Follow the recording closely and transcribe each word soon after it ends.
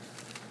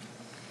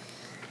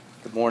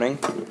Good morning.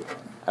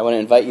 I want to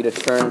invite you to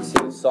turn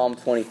to Psalm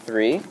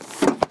 23,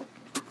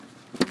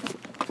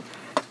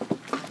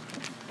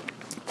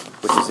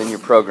 which is in your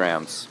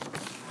programs.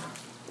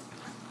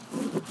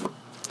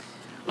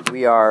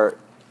 We are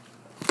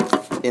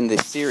in the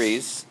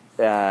series,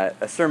 a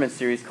sermon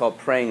series called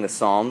Praying the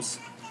Psalms.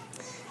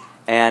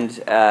 And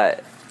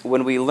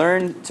when we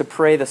learn to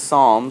pray the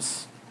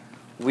Psalms,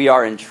 we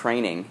are in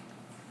training.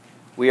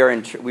 We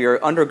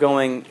are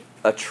undergoing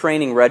a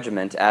training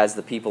regiment as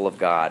the people of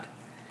God,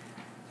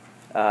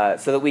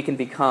 so that we can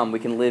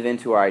live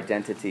into our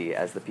identity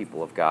as the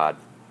people of God.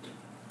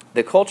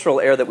 The cultural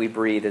air that we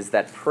breathe is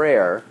that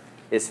prayer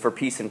is for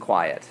peace and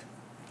quiet.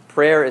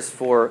 Prayer is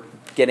for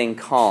getting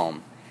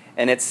calm.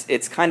 And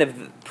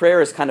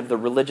prayer is kind of the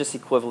religious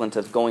equivalent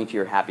of going to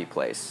your happy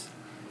place.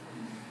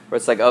 Where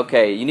it's like,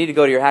 okay, you need to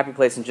go to your happy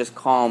place and just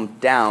calm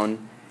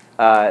down,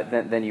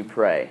 then you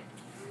pray.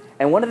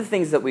 And one of the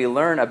things that we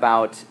learn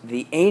about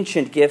the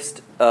ancient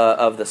gifts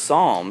of the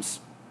Psalms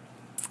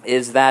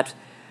is that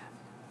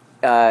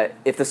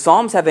if the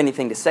Psalms have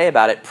anything to say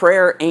about it,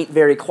 prayer ain't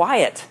very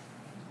quiet.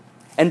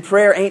 And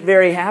prayer ain't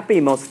very happy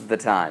most of the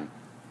time.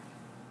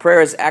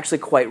 Prayer is actually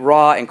quite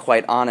raw and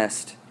quite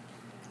honest.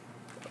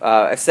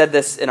 I've said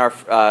this in our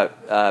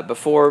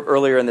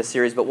earlier in the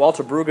series, but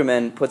Walter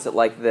Brueggemann puts it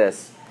like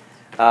this.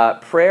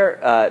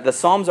 The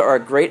Psalms are a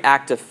great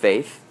act of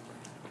faith,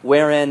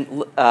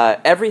 wherein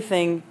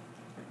everything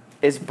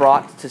is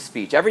brought to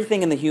speech.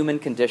 Everything in the human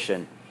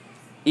condition,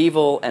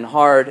 evil and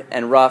hard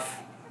and rough,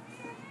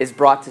 is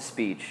brought to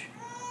speech.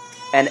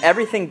 And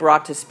everything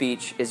brought to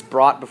speech is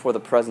brought before the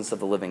presence of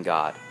the living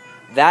God.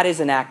 That is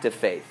an act of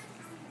faith.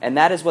 And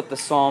that is what the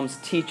Psalms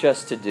teach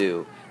us to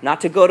do. Not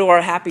to go to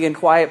our happy and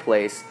quiet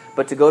place,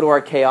 but to go to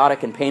our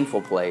chaotic and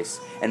painful place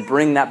and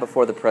bring that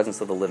before the presence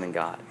of the living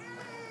God.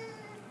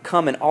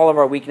 Come in all of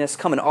our weakness,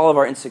 come in all of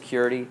our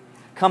insecurity,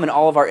 come in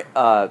all of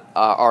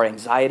our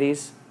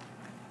anxieties,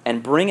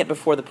 and bring it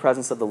before the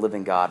presence of the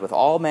living God with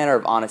all manner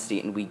of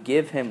honesty, and we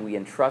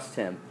entrust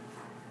Him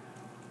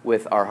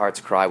with our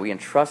heart's cry. We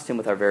entrust Him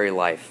with our very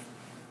life.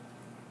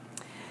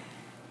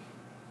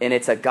 And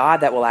it's a God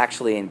that will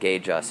actually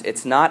engage us.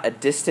 It's not a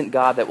distant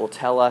God that will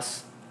tell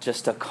us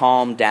just to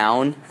calm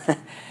down.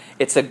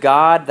 It's a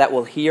God that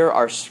will hear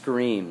our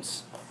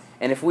screams.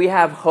 And if we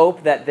have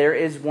hope that there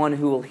is one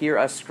who will hear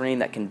us scream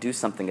that can do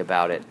something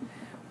about it,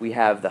 we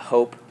have the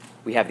hope,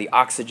 we have the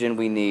oxygen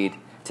we need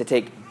to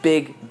take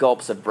big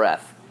gulps of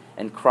breath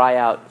and cry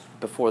out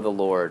before the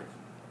Lord,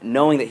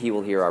 knowing that He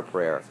will hear our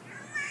prayer.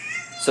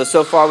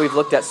 So far we've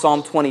looked at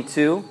Psalm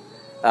 22,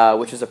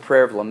 which is a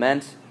prayer of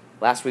lament.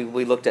 Last week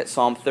we looked at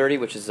Psalm 30,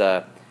 which is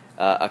a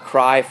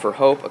cry for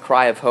hope, a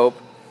cry of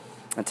hope.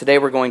 And today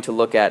we're going to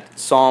look at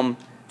Psalm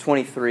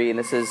 23, and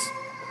this is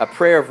a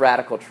prayer of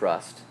radical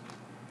trust.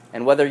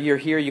 And whether you're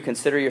here, you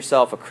consider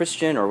yourself a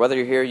Christian, or whether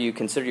you're here, you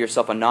consider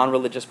yourself a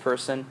non-religious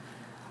person,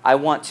 I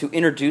want to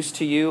introduce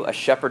to you a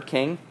shepherd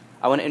king.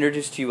 I want to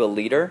introduce to you a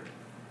leader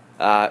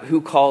who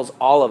calls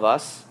all of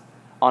us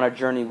on a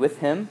journey with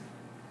him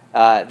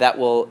that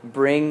will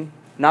bring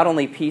not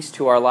only peace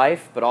to our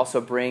life, but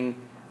also bring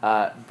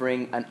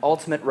an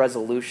ultimate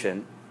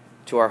resolution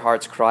to our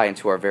heart's cry and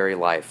to our very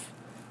life.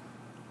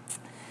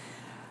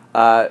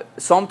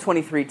 Psalm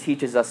 23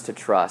 teaches us to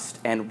trust,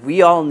 and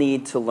we all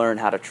need to learn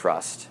how to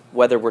trust.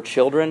 Whether we're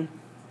children,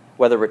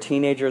 whether we're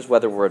teenagers,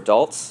 whether we're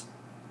adults,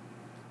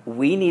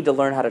 we need to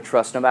learn how to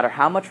trust. No matter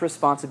how much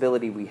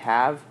responsibility we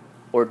have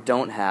or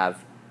don't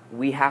have,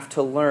 we have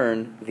to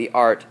learn the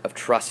art of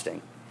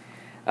trusting.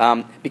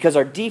 Because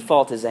our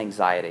default is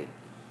anxiety.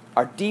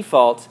 Our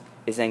default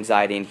is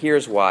anxiety, and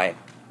here's why.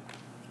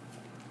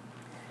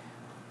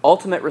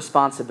 Ultimate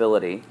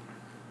responsibility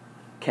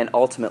can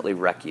ultimately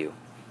wreck you.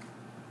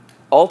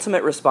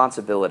 Ultimate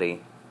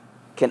responsibility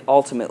can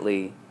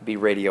ultimately be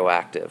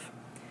radioactive.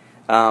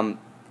 When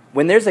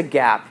there's a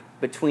gap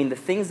between the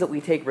things that we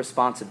take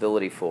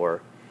responsibility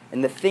for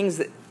and the things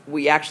that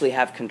we actually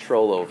have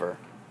control over,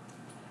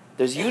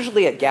 there's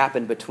usually a gap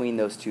in between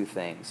those two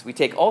things. We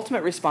take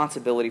ultimate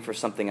responsibility for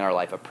something in our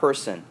life, a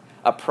person,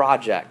 a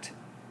project,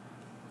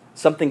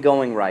 something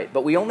going right,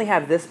 but we only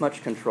have this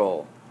much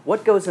control.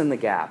 What goes in the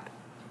gap?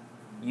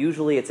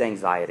 Usually it's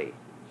anxiety.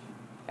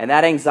 And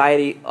that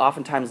anxiety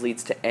oftentimes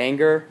leads to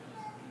anger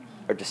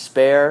or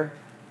despair,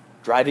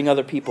 driving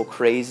other people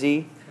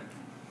crazy.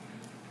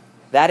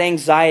 That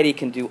anxiety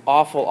can do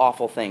awful,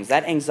 awful things.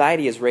 That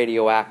anxiety is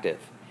radioactive.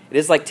 It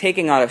is like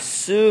taking on a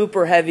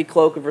super heavy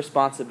cloak of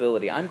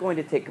responsibility. I'm going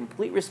to take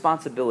complete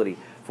responsibility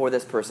for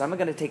this person. I'm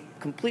going to take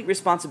complete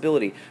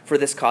responsibility for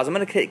this cause. I'm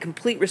going to take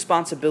complete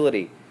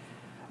responsibility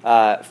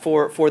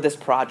for this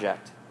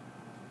project.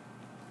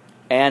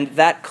 And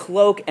that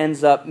cloak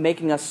ends up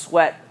making us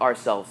sweat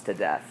ourselves to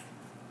death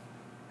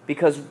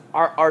because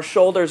our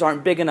shoulders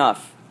aren't big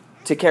enough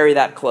to carry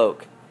that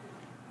cloak.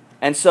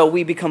 And so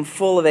we become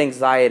full of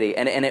anxiety,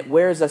 and it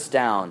wears us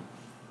down,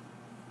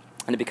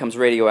 and it becomes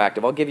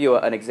radioactive. I'll give you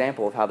an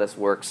example of how this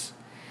works.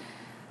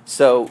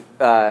 So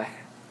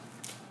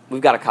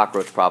we've got a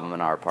cockroach problem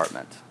in our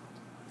apartment.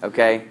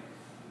 Okay?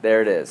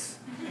 There it is.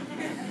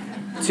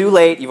 Too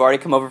late, you've already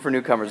come over for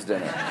newcomers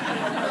dinner.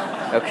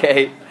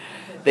 Okay?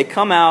 They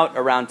come out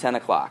around 10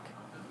 o'clock.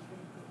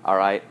 All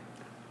right?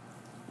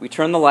 We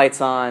turn the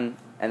lights on,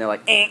 and they're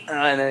like,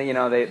 and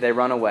then, they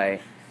run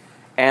away.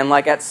 And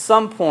like at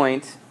some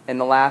point in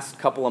the last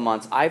couple of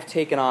months, I've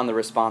taken on the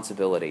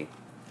responsibility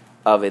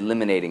of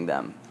eliminating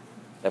them,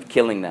 of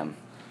killing them.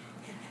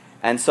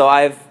 And so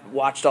I've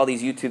watched all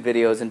these YouTube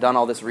videos and done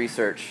all this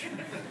research.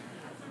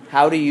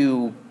 How do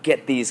you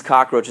get these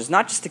cockroaches,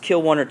 not just to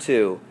kill one or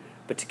two,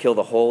 but to kill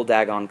the whole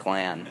daggone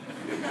clan?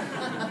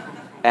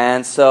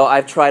 And so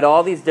I've tried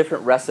all these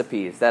different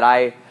recipes that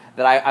I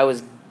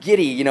was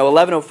giddy,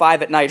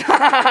 11:05 at night.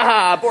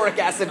 Boric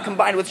acid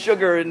combined with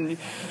sugar, and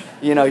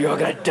you're all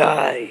gonna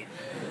die.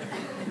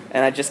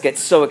 And I just get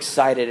so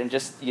excited, and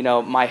just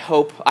my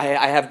hope.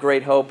 I have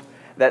great hope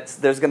that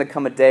there's gonna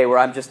come a day where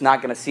I'm just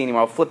not gonna see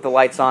anymore. I'll flip the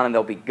lights on, and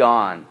they'll be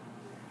gone.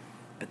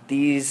 But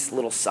these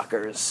little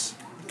suckers,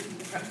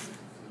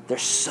 they're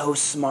so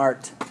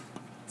smart.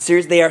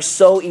 Seriously, they are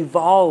so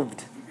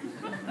evolved.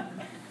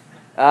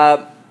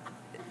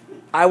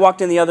 I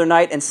walked in the other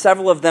night, and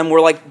several of them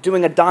were like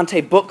doing a Dante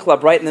book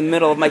club right in the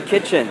middle of my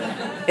kitchen,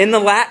 in the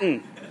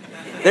Latin.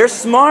 They're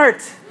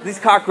smart, these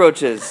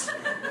cockroaches.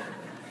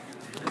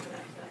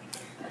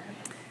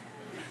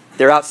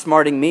 They're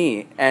outsmarting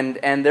me, and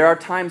there are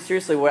times,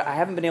 seriously, where I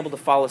haven't been able to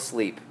fall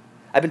asleep.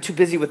 I've been too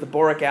busy with the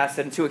boric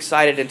acid and too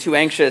excited and too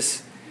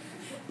anxious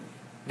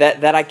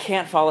that I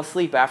can't fall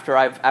asleep after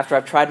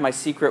I've tried my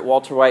secret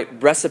Walter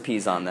White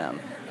recipes on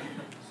them.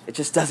 It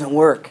just doesn't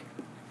work.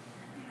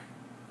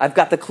 I've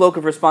got the cloak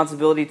of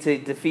responsibility to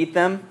defeat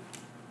them,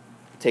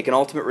 take an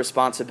ultimate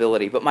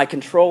responsibility, but my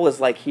control is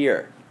like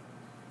here.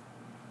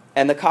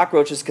 And the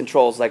cockroach's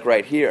control is like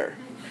right here.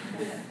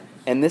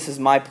 And this is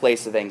my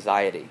place of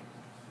anxiety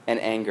and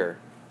anger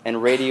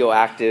and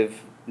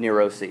radioactive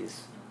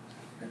neuroses.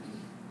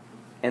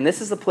 And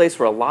this is the place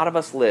where a lot of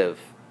us live.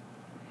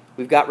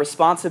 We've got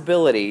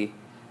responsibility,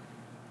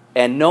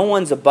 and no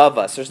one's above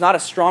us. There's not a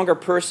stronger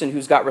person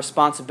who's got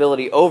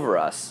responsibility over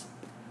us.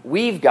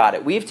 We've got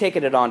it. We've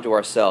taken it onto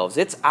ourselves.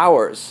 It's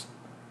ours.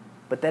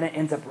 But then it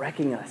ends up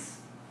wrecking us.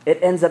 It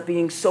ends up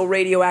being so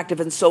radioactive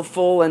and so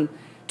full and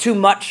too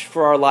much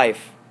for our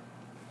life.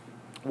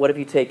 What have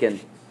you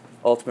taken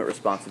ultimate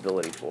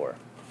responsibility for?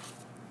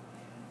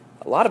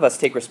 A lot of us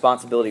take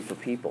responsibility for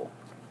people.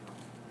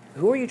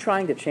 Who are you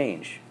trying to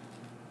change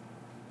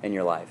in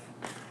your life?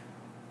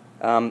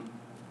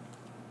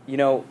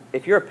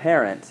 If you're a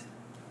parent,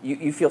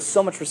 you feel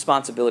so much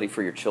responsibility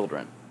for your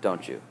children,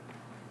 don't you?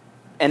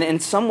 And in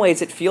some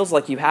ways, it feels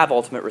like you have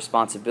ultimate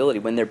responsibility.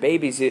 When they're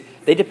babies,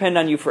 they depend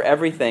on you for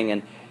everything,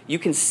 and you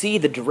can see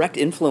the direct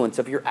influence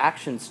of your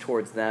actions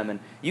towards them, and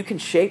you can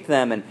shape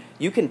them, and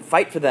you can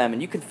fight for them,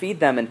 and you can feed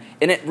them, and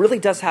it really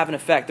does have an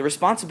effect. The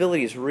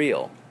responsibility is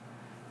real.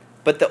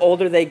 But the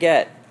older they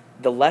get,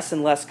 the less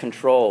and less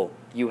control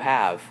you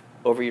have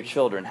over your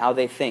children, how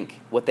they think,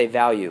 what they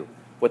value,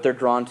 what they're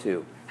drawn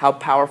to, how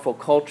powerful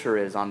culture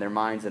is on their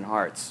minds and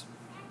hearts.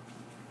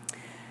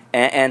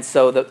 And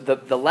so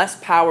the less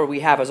power we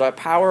have, as our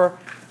power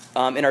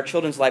in our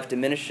children's life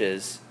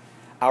diminishes,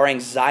 our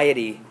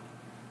anxiety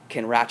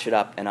can ratchet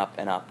up and up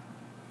and up.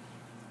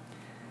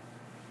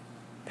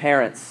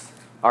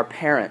 Our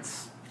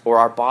parents, or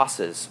our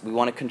bosses, we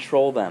want to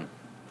control them.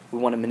 We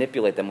want to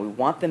manipulate them. We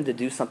want them to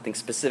do something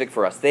specific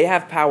for us. They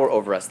have power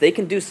over us. They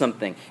can do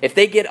something. If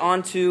they get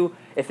onto,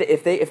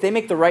 if they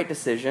make the right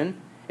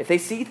decision, if they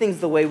see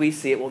things the way we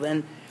see it, well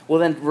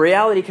then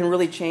reality can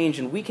really change,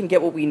 and we can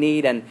get what we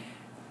need, and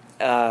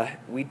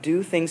we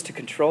do things to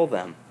control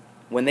them.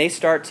 When they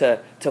start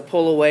to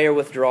pull away or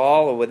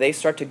withdraw, or when they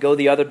start to go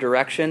the other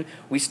direction,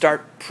 we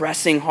start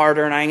pressing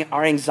harder, and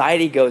our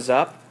anxiety goes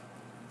up.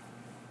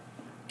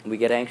 We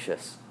get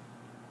anxious.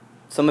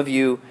 Some of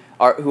you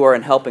who are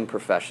in helping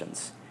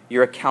professions,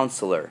 you're a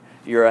counselor,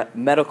 you're a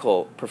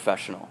medical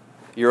professional,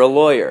 you're a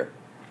lawyer,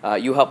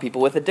 you help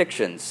people with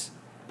addictions,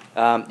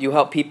 you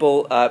help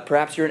people,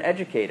 perhaps you're an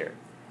educator,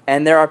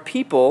 and there are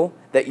people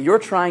that you're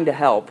trying to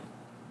help,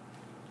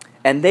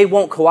 and they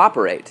won't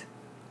cooperate.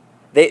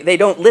 They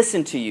don't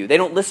listen to you. They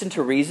don't listen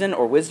to reason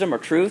or wisdom or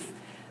truth.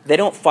 They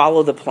don't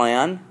follow the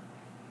plan.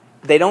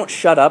 They don't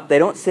shut up. They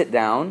don't sit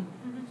down.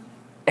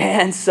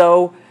 And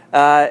so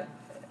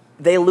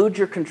they elude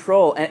your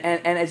control.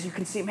 And as you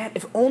can see, man,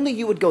 if only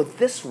you would go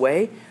this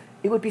way,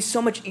 it would be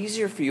so much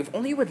easier for you. If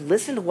only you would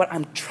listen to what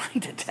I'm trying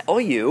to tell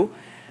you.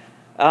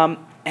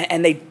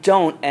 And they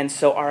don't, and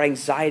so our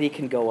anxiety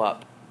can go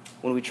up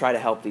when we try to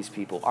help these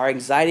people. Our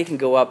anxiety can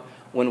go up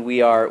when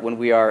we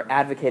are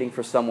advocating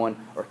for someone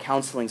or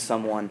counseling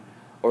someone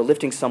or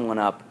lifting someone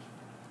up.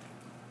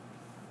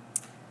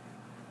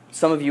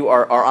 Some of you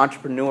are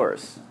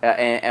entrepreneurs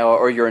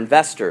or you're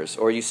investors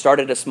or you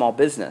started a small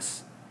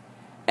business.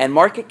 And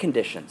market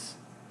conditions.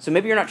 So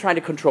maybe you're not trying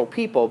to control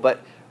people, but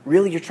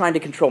really you're trying to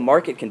control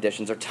market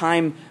conditions or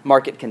time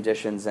market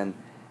conditions.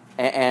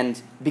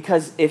 And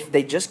because if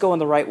they just go in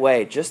the right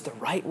way, just the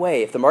right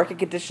way, if the market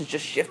conditions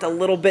just shift a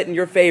little bit in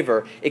your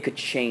favor, it could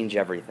change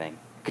everything.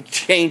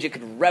 It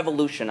could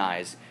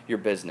revolutionize your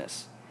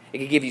business. It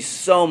could give you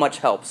so much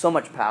help, so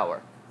much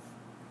power.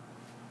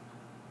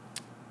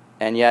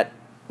 And yet,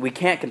 we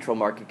can't control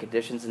market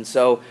conditions, and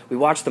so we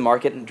watch the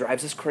market and it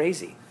drives us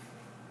crazy.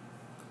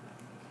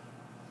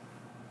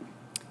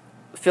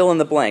 Fill in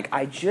the blank.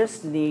 I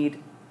just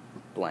need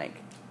blank.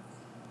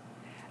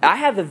 I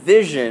have a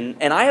vision,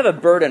 and I have a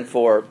burden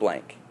for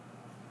blank.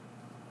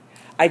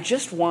 I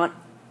just want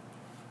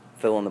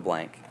fill in the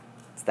blank.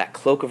 It's that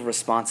cloak of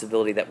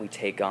responsibility that we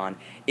take on.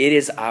 It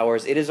is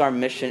ours. It is our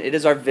mission. It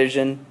is our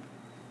vision.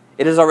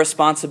 It is our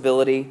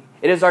responsibility.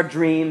 It is our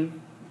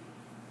dream.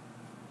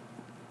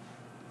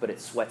 But it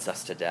sweats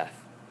us to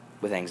death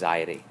with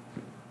anxiety.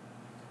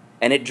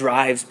 And it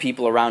drives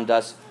people around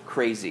us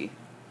crazy.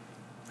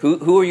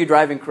 Who are you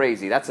driving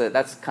crazy?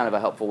 That's kind of a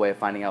helpful way of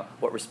finding out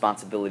what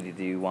responsibility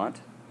do you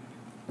want,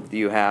 do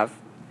you have.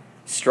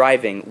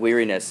 Striving,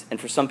 weariness, and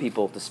for some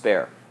people,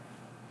 despair.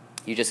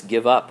 You just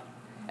give up.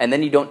 And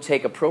then you don't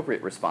take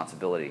appropriate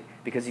responsibility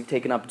because you've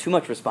taken up too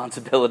much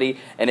responsibility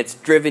and it's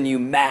driven you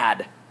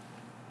mad.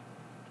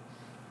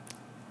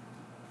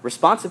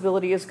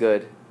 Responsibility is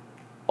good.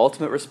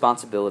 Ultimate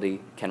responsibility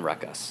can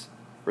wreck us.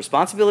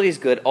 Responsibility is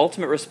good.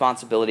 Ultimate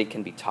responsibility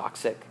can be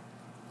toxic,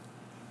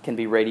 can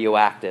be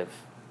radioactive,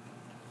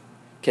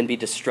 can be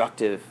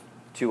destructive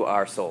to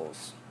our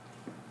souls.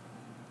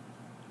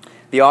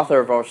 The author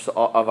of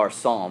our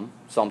psalm,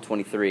 Psalm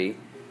 23,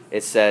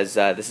 it says,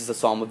 this is a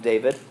psalm of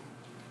David.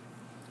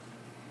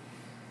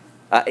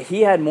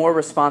 He had more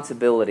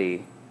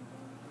responsibility,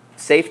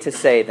 safe to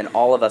say, than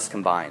all of us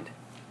combined.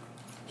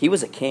 He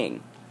was a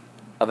king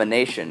of a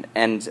nation,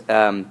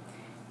 and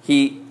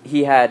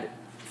he had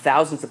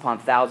thousands upon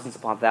thousands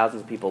upon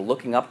thousands of people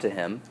looking up to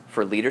him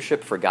for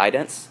leadership, for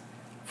guidance,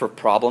 for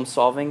problem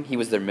solving. He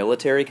was their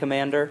military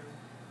commander.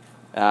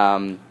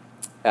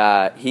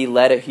 He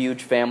led a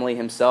huge family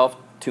himself,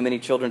 too many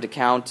children to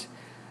count.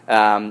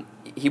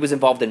 He was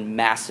involved in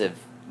massive,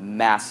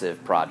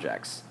 massive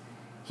projects.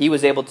 He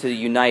was able to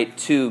unite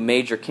two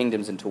major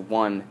kingdoms into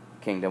one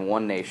kingdom,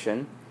 one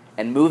nation,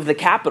 and move the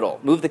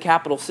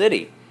capital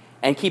city,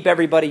 and keep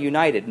everybody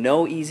united.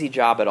 No easy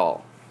job at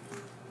all.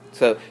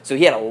 So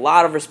he had a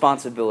lot of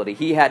responsibility.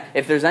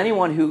 If there's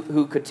anyone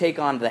who could take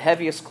on the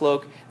heaviest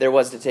cloak there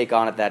was to take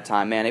on at that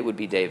time, man, it would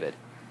be David.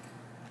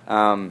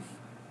 And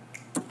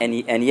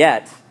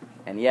yet,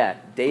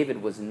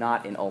 David was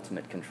not in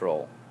ultimate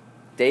control.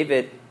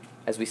 David,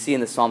 as we see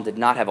in the psalm, did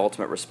not have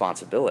ultimate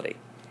responsibility.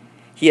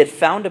 He had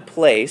found a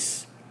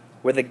place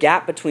where the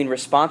gap between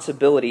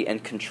responsibility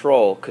and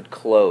control could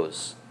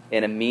close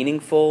in a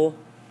meaningful,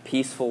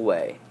 peaceful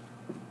way,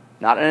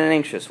 not in an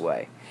anxious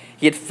way.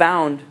 He had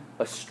found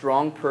a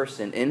strong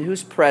person in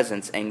whose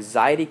presence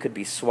anxiety could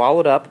be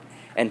swallowed up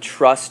and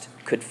trust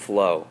could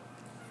flow.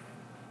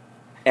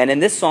 And in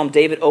this psalm,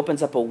 David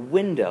opens up a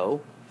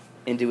window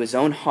into his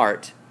own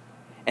heart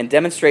and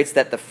demonstrates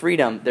that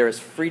there is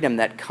freedom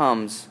that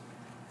comes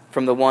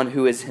from the one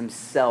who is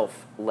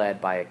himself led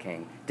by a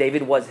king.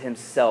 David was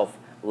himself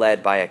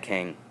led by a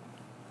king.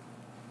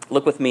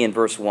 Look with me in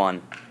verse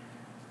 1.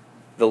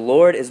 The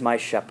Lord is my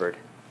shepherd.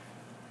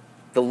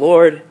 The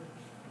Lord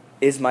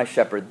is my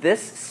shepherd.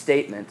 This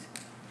statement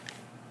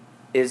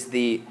is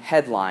the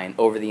headline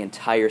over the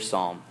entire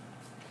psalm.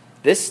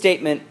 This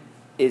statement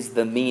is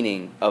the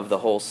meaning of the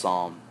whole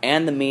psalm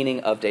and the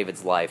meaning of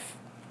David's life.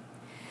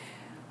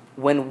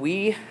 When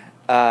we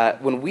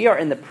are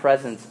in the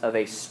presence of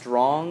a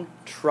strong,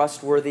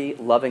 trustworthy,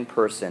 loving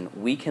person,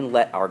 we can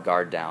let our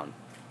guard down.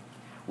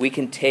 We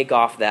can take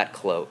off that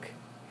cloak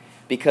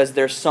because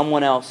there's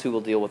someone else who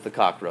will deal with the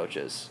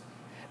cockroaches.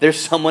 There's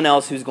someone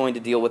else who's going to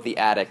deal with the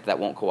addict that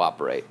won't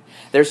cooperate.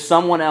 There's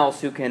someone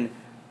else who can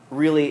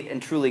really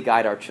and truly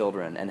guide our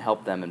children and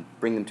help them and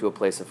bring them to a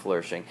place of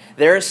flourishing.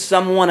 There is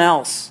someone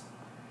else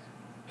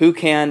who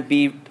can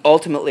be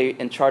ultimately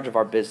in charge of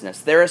our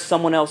business. There is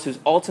someone else who's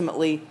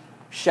ultimately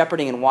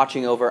shepherding and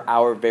watching over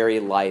our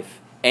very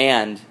life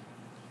and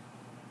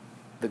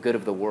the good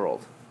of the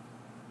world.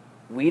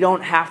 We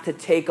don't have to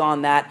take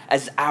on that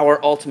as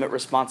our ultimate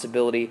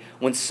responsibility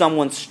when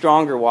someone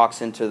stronger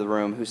walks into the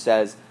room who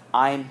says,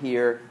 I am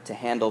here to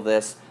handle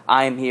this.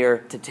 I am here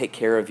to take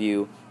care of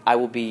you. I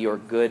will be your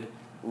good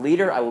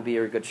leader. I will be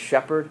your good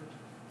shepherd.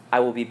 I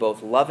will be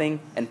both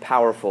loving and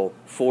powerful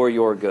for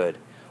your good.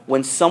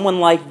 When someone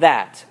like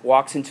that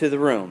walks into the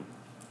room,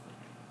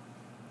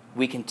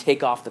 we can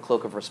take off the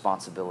cloak of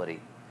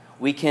responsibility.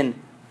 We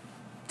can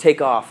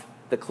take off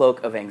the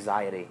cloak of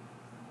anxiety.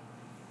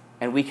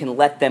 And we can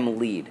let them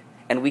lead.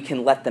 And we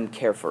can let them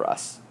care for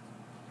us.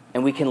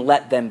 And we can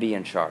let them be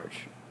in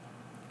charge.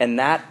 And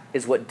that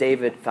is what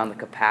David found the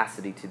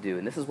capacity to do.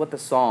 And this is what the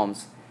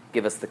Psalms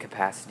give us the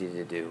capacity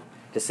to do.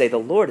 To say, the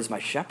Lord is my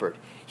shepherd.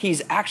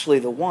 He's actually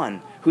the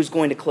one who's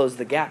going to close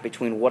the gap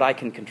between what I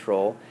can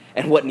control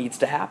and what needs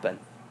to happen.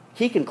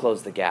 He can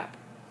close the gap.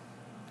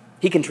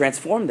 He can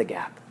transform the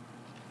gap.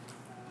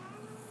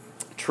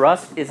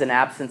 Trust is an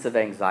absence of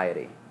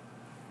anxiety.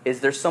 Is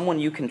there someone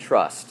you can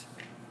trust?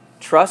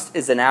 Trust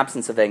is an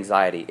absence of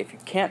anxiety. If you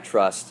can't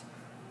trust,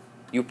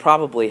 you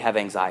probably have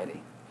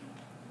anxiety.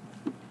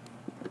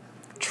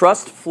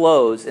 Trust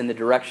flows in the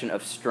direction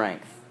of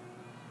strength.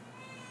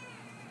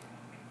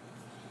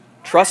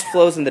 Trust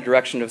flows in the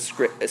direction of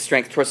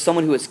strength towards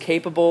someone who is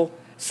capable,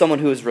 someone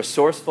who is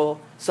resourceful,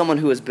 someone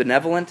who is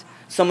benevolent,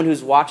 someone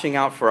who's watching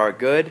out for our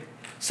good,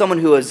 someone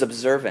who is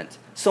observant,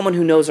 someone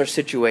who knows our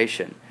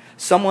situation,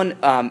 someone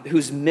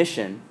whose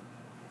mission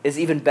is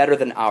even better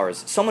than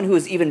ours, someone who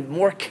is even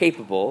more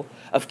capable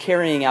of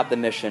carrying out the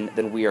mission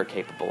than we are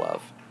capable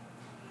of,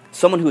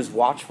 someone who is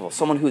watchful,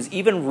 someone who is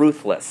even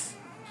ruthless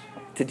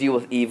to deal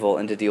with evil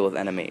and to deal with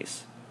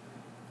enemies.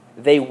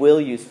 They will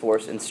use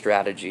force and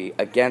strategy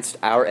against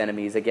our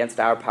enemies, against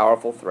our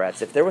powerful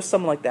threats. If there was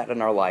someone like that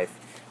in our life,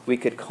 we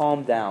could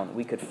calm down,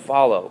 we could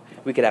follow,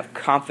 we could have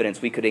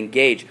confidence, we could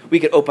engage, we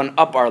could open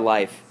up our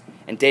life.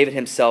 And David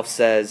himself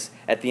says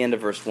at the end of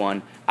verse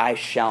 1, I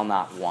shall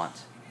not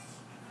want.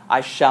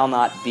 I shall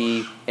not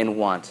be in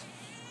want.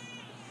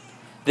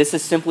 This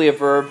is simply a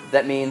verb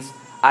that means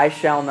I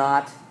shall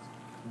not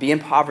be in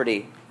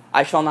poverty.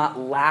 I shall not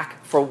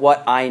lack for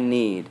what I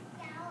need.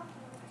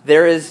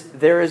 There is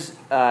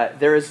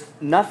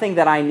nothing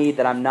that I need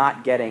that I'm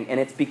not getting, and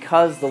it's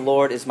because the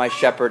Lord is my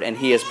shepherd and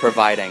he is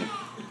providing.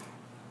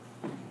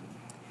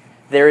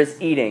 There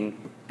is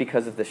eating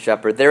because of the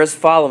shepherd. There is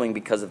following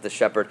because of the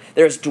shepherd.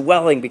 There is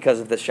dwelling because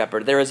of the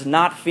shepherd. There is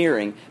not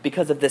fearing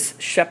because of this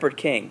shepherd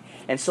king.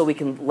 And so we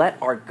can let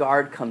our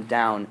guard come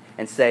down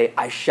and say,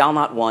 I shall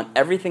not want.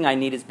 Everything I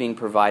need is being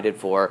provided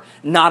for,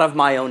 not of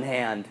my own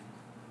hand,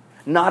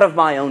 not of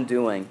my own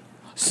doing.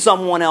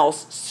 Someone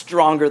else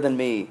stronger than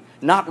me.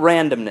 Not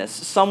randomness.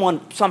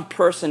 Some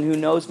person who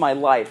knows my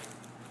life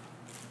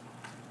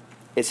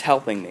is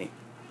helping me.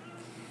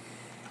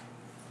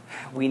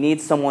 We need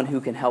someone who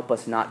can help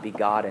us not be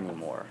God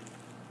anymore.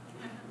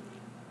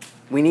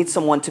 We need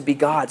someone to be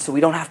God so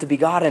we don't have to be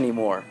God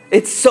anymore.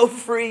 It's so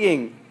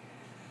freeing.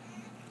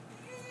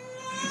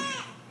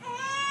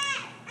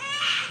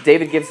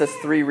 David gives us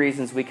 3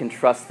 reasons we can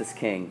trust this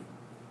king.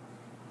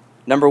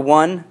 Number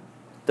 1,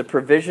 the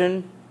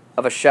provision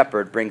of a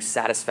shepherd brings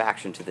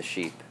satisfaction to the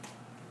sheep.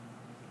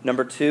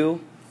 Number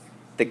 2,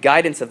 the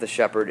guidance of the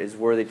shepherd is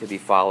worthy to be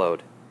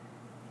followed.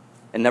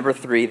 And number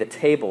 3, the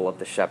table of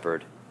the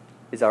shepherd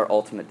is our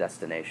ultimate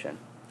destination.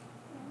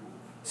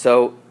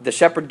 So the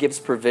shepherd gives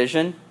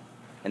provision,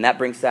 and that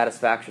brings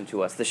satisfaction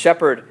to us. The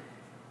shepherd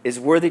is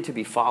worthy to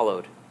be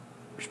followed,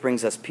 which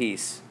brings us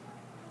peace.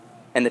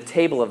 And the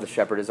table of the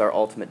shepherd is our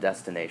ultimate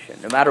destination.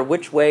 No matter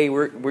which way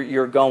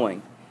you're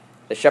going,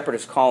 the shepherd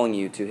is calling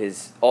you to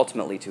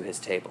ultimately to his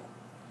table,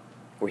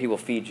 where he will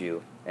feed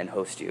you and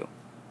host you.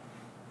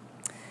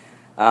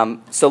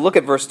 So look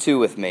at verse 2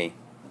 with me.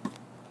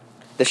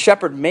 The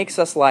shepherd makes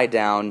us lie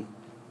down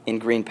in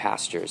green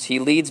pastures. He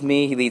leads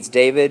me, he leads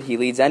David, he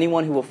leads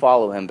anyone who will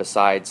follow him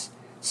besides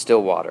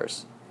still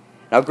waters.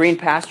 Now, green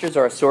pastures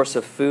are a source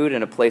of food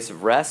and a place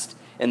of rest.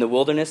 In the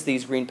wilderness,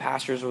 these green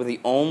pastures were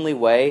the only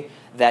way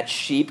that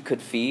sheep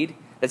could feed.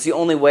 That's the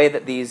only way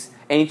that these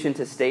ancient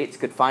estates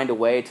could find a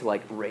way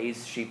to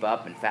raise sheep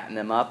up and fatten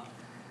them up.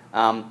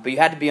 But you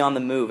had to be on the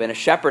move, and a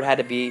shepherd had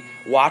to be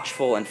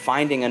watchful and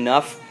finding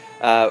enough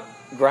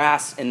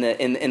grass in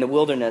the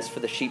wilderness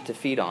for the sheep to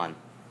feed on.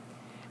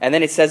 And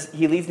then it says,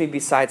 he leads me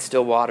beside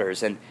still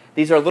waters. And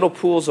these are little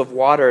pools of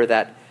water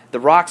that the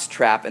rocks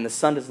trap and the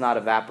sun does not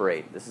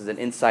evaporate. This is an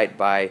insight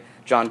by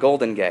John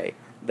Goldingay,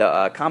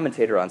 the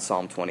commentator on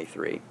Psalm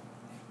 23.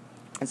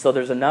 And so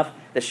there's enough,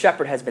 the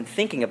shepherd has been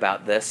thinking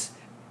about this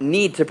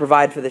need to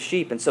provide for the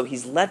sheep. And so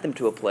he's led them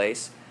to a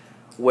place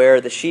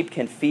where the sheep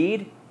can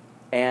feed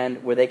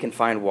and where they can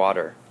find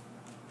water.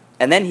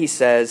 And then he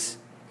says,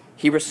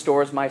 he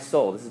restores my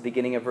soul. This is the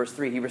beginning of verse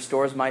 3. He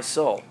restores my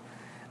soul.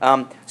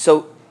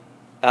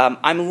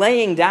 I'm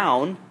laying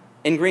down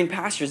in green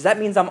pastures. That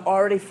means I'm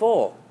already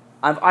full.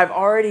 I've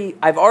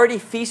already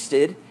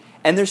feasted,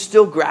 and there's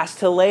still grass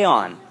to lay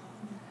on.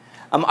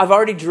 I've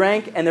already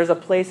drank, and there's a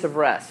place of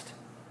rest.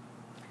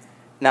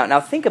 Now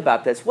think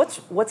about this.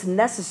 What's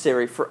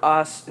necessary for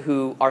us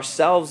who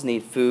ourselves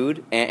need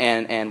food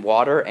and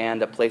water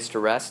and a place to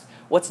rest?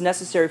 What's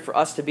necessary for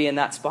us to be in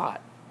that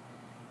spot?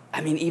 I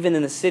mean, even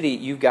in the city,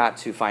 you've got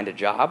to find a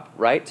job,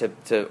 right?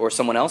 Or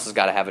someone else has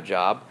got to have a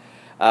job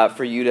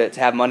for you to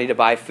have money to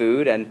buy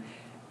food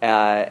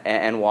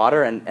and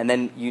water, and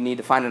then you need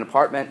to find an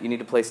apartment. You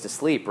need a place to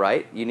sleep,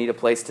 right? You need a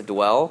place to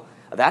dwell.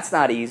 That's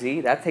not easy.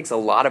 That takes a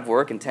lot of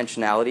work,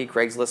 intentionality,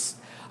 Craigslist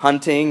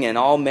hunting, and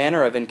all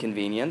manner of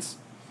inconvenience.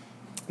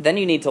 Then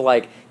you need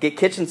to get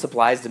kitchen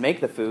supplies to make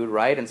the food,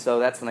 right? And so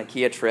that's an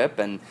IKEA trip,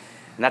 and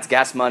that's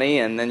gas money,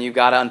 and then you've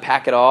got to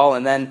unpack it all,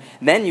 and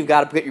then you've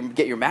got to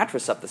get your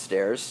mattress up the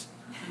stairs.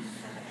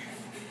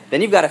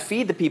 Then you've got to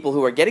feed the people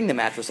who are getting the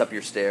mattress up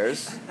your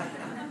stairs.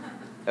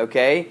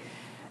 Okay?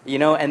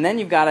 And then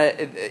you've got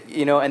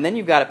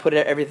to put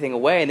everything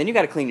away, and then you've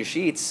got to clean your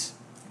sheets.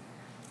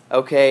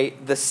 Okay?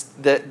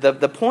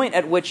 The point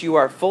at which you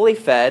are fully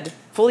fed,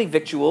 fully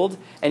victualed,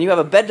 and you have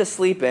a bed to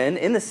sleep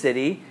in the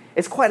city,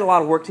 it's quite a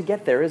lot of work to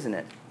get there, isn't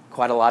it?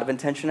 Quite a lot of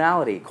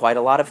intentionality, quite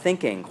a lot of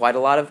thinking, quite a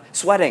lot of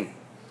sweating.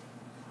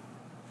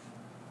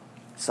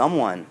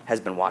 Someone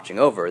has been watching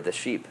over the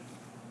sheep.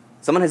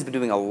 Someone has been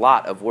doing a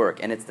lot of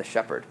work, and it's the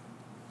shepherd.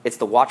 It's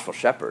the watchful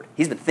shepherd.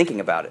 He's been thinking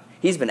about it.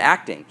 He's been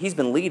acting. He's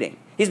been leading.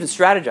 He's been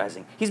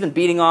strategizing. He's been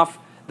beating off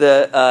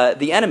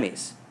the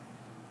enemies.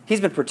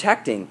 He's been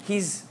protecting.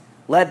 He's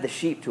led the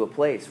sheep to a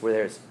place where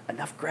there's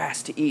enough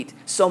grass to eat,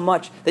 so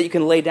much that you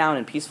can lay down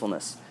in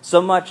peacefulness,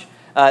 so much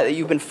that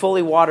you've been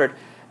fully watered,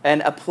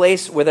 and a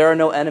place where there are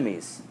no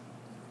enemies.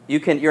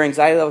 Your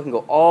anxiety level can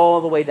go all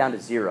the way down to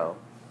 0,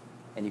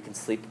 and you can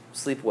sleep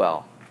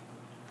well.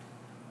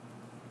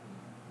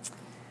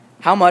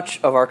 How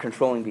much of our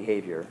controlling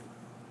behavior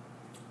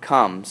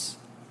comes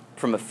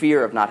from a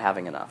fear of not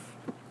having enough?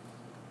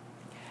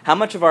 How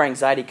much of our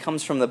anxiety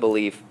comes from the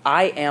belief,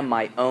 I am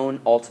my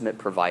own ultimate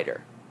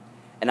provider,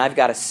 and I've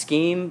got to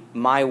scheme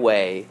my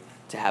way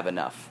to have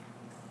enough?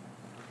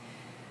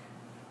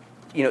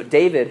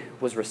 David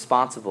was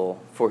responsible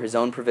for his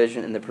own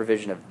provision and the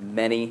provision of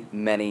many,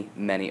 many,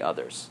 many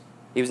others.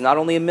 He was not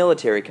only a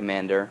military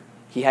commander,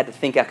 he had to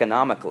think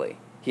economically.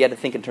 He had to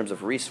think in terms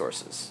of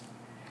resources.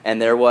 And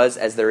there was,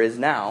 as there is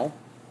now,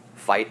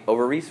 fight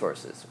over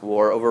resources,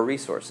 war over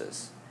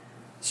resources,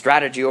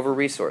 strategy over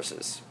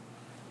resources.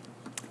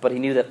 But he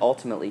knew that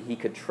ultimately he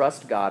could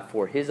trust God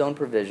for his own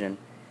provision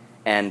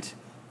and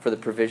for the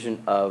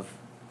provision of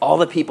all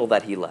the people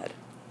that he led.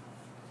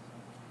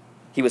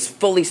 He was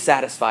fully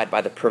satisfied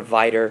by the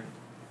provider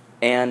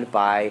and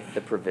by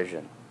the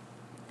provision.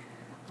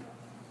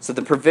 So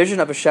the provision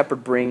of a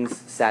shepherd brings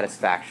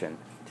satisfaction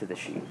to the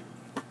sheep.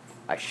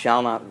 I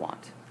shall not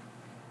want.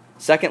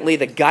 Secondly,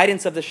 the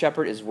guidance of the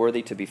shepherd is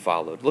worthy to be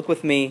followed. Look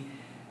with me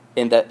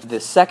in the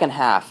second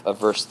half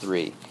of verse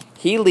 3.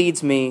 He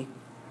leads me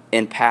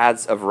in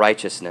paths of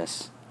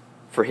righteousness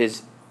for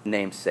his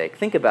name's sake.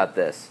 Think about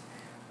this.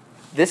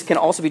 This can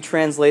also be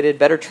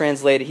better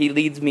translated, he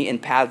leads me in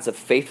paths of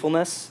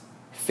faithfulness,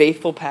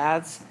 faithful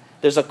paths.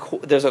 There's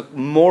a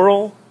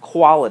moral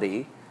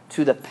quality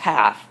to the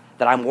path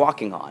that I'm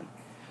walking on.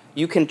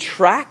 You can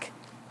track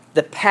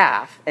the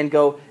path and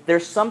go,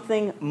 there's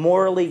something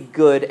morally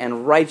good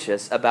and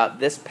righteous about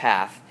this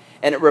path,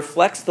 and it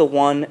reflects the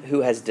one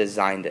who has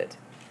designed it.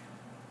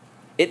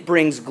 It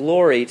brings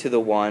glory to the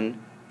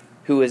one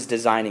who is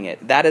designing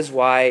it. That is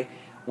why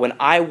when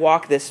I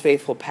walk this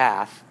faithful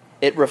path,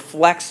 it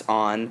reflects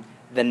on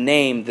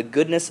the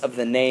goodness of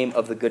the name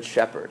of the Good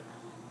Shepherd.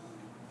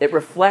 It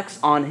reflects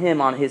on him,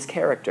 on his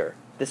character,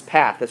 this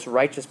path, this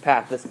righteous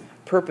path, this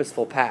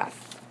purposeful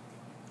path.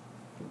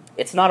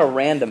 It's not a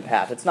random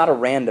path. It's not a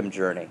random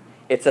journey.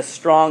 It's a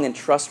strong and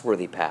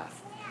trustworthy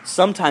path.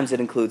 Sometimes it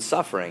includes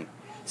suffering.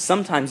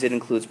 Sometimes it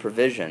includes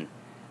provision.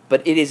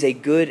 But it is a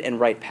good and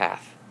right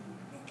path.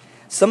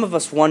 Some of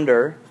us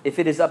wonder if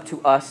it is up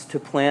to us to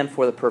plan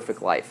for the perfect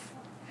life.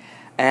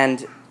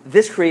 And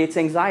this creates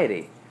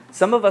anxiety.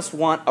 Some of us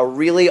want a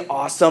really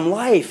awesome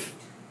life.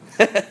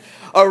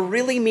 A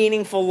really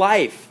meaningful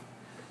life.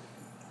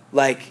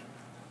 Like,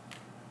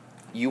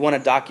 you want a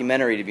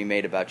documentary to be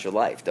made about your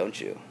life, don't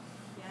you?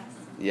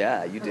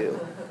 Yeah, you do.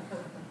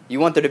 You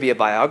want there to be a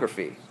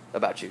biography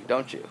about you,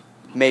 don't you?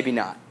 Maybe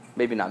not.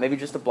 Maybe not. Maybe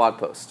just a blog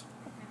post.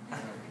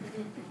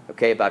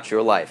 Okay, about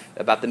your life,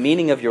 about the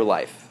meaning of your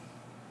life.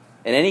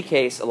 In any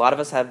case, a lot of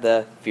us have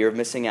the fear of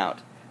missing out,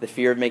 the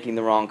fear of making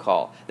the wrong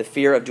call, the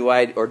fear of do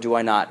I or do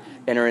I not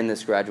enter in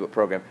this graduate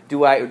program?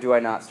 Do I or do I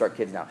not start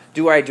kids now?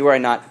 Do I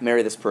not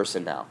marry this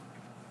person now?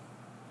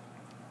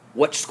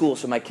 What school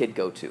should my kid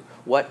go to?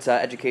 What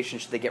education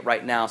should they get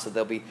right now so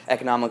they'll be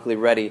economically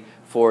ready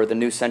for the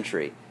new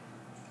century?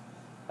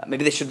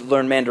 Maybe they should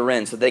learn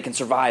Mandarin so they can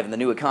survive in the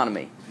new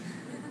economy.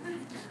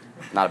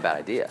 Not a bad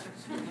idea.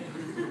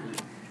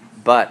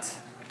 But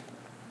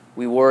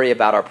we worry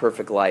about our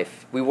perfect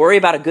life. We worry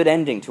about a good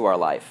ending to our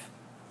life.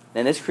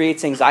 And this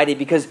creates anxiety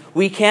because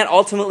we can't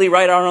ultimately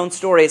write our own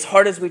story as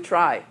hard as we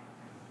try.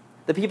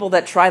 The people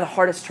that try the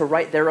hardest to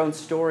write their own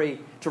story,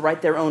 to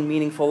write their own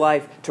meaningful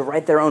life, to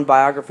write their own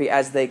biography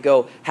as they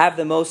go, have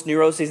the most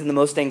neuroses and the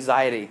most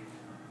anxiety,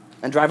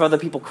 and drive other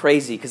people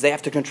crazy because they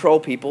have to control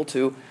people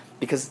so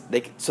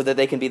that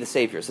they can be the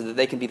savior, so that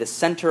they can be the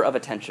center of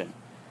attention,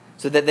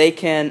 so that they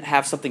can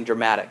have something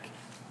dramatic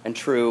and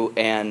true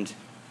and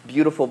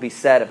beautiful be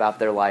said about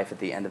their life at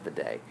the end of the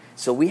day.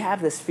 So we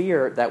have this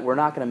fear that we're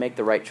not going to make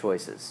the right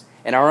choices.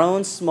 In our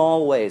own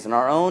small ways,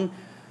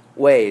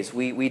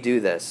 we do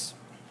this.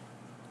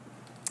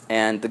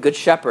 And the Good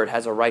Shepherd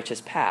has a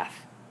righteous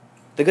path.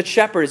 The Good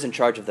Shepherd is in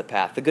charge of the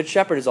path. The Good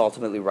Shepherd is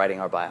ultimately writing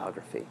our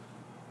biography.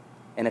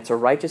 And it's a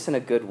righteous and a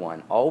good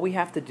one. All we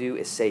have to do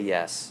is say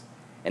yes.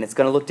 And it's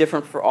going to look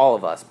different for all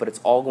of us, but it's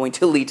all going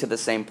to lead to the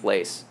same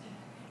place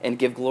and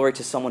give glory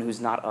to someone who's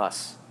not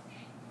us,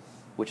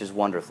 which is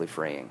wonderfully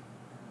freeing.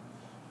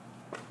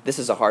 This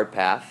is a hard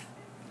path.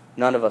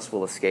 None of us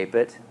will escape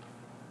it.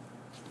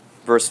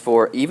 Verse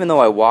 4, even though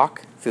I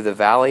walk through the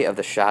valley of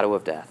the shadow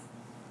of death.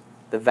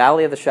 The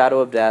valley of the shadow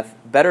of death,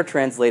 better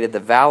translated, the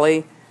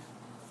valley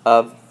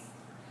of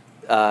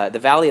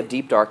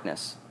deep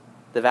darkness.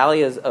 The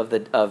valley is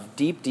of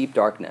deep, deep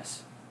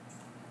darkness.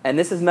 And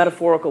this is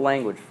metaphorical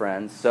language,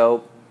 friends.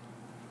 So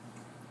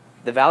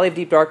the valley of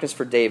deep darkness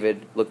for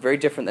David looked very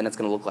different than it's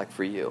going to look like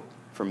for you,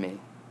 for me.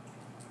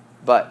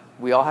 But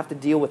we all have to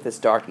deal with this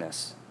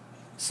darkness.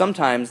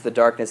 Sometimes the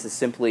darkness is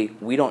simply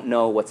we don't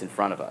know what's in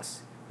front of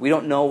us. We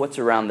don't know what's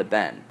around the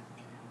bend.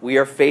 We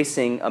are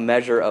facing a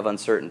measure of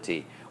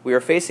uncertainty. We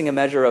are facing a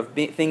measure of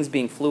things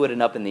being fluid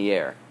and up in the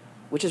air,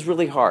 which is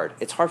really hard.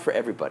 It's hard for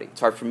everybody. It's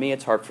hard for me.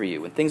 It's hard for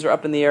you. When things are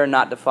up in the air and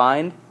not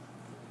defined,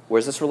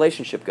 where's this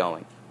relationship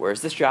going?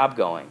 Where's this job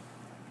going?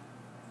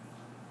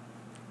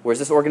 Where's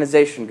this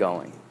organization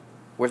going?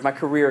 Where's my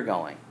career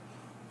going?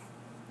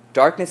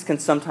 Darkness can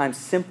sometimes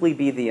simply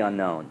be the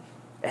unknown.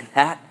 And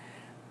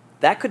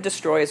that could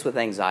destroy us with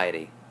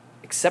anxiety,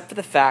 except for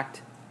the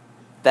fact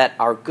that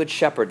our good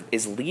shepherd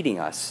is leading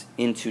us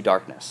into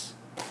darkness.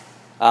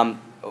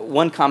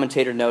 One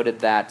commentator noted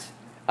that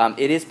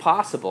it is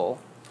possible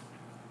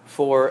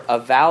for a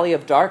valley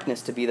of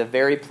darkness to be the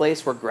very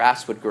place where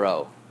grass would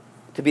grow,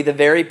 to be the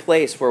very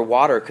place where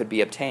water could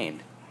be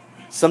obtained.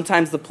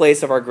 Sometimes the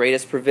place of our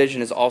greatest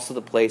provision is also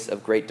the place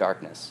of great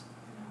darkness,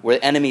 where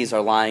enemies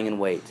are lying in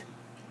wait.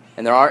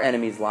 And there are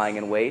enemies lying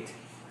in wait.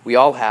 We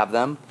all have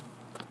them.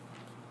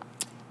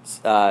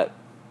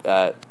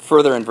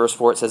 Further in verse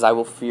 4 it says, I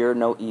will fear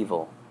no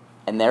evil.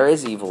 And there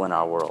is evil in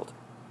our world.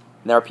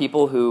 And there are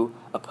people who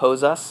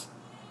oppose us.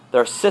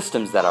 There are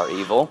systems that are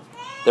evil.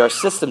 There are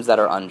systems that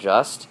are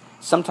unjust.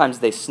 Sometimes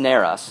they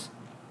snare us.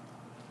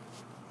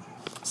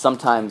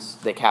 Sometimes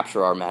they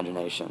capture our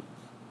imagination.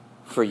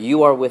 For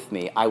you are with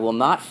me. I will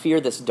not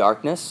fear this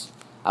darkness.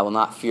 I will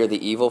not fear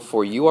the evil,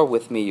 for you are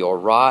with me. Your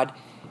rod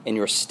and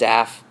your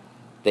staff,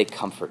 they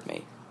comfort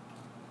me.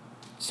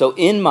 So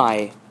in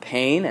my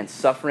pain and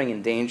suffering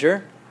and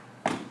danger,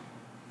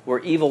 where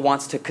evil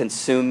wants to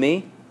consume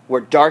me,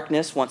 where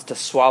darkness wants to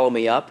swallow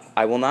me up,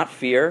 I will not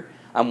fear.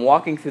 I'm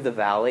walking through the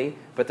valley,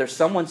 but there's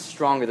someone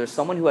stronger. There's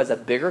someone who has a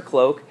bigger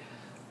cloak,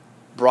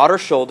 broader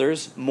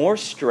shoulders, more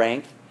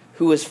strength,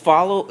 who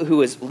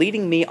is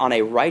leading me on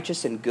a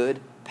righteous and good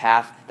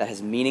path that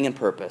has meaning and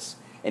purpose.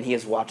 And he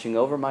is watching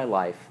over my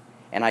life,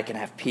 and I can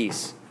have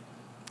peace.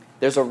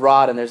 There's a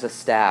rod and there's a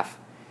staff.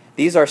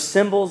 These are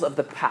symbols of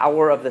the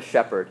power of the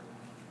shepherd.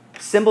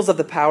 Symbols of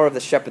the power of the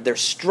shepherd. They're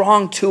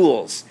strong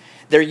tools.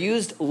 They're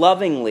used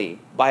lovingly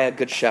by a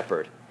good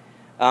shepherd.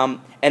 And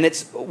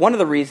it's one of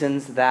the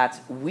reasons that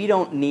we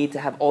don't need to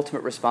have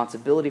ultimate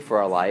responsibility for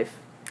our life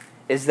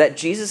is that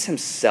Jesus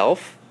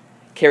himself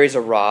carries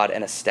a rod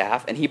and a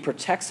staff, and he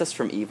protects us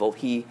from evil.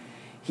 He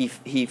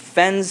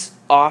fends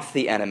off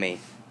the enemy.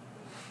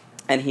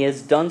 And he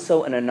has done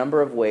so in a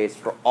number of ways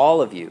for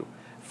all of you,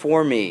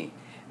 for me,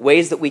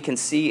 ways that we can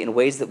see and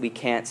ways that we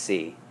can't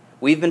see.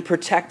 We've been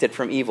protected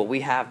from evil. We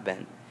have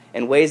been.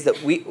 In ways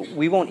that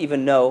we won't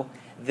even know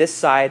this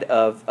side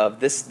of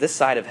this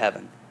side of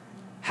heaven.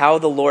 How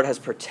the Lord has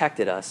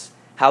protected us,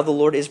 how the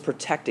Lord is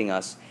protecting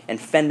us and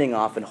fending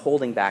off and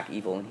holding back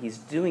evil. And he's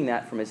doing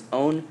that from his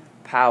own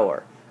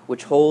power,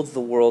 which holds the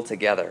world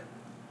together.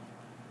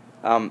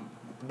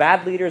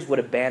 Bad leaders would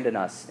abandon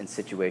us in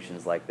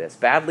situations like this.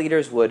 Bad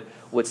leaders would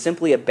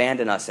simply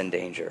abandon us in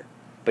danger.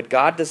 But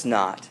God does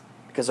not,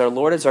 because our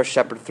Lord is our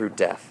shepherd through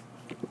death.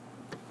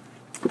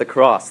 The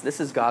cross, this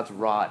is God's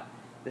rod.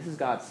 This is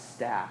God's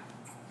staff.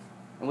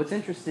 And what's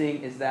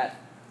interesting is that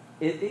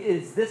it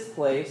is this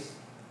place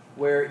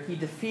where he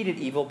defeated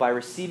evil by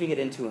receiving it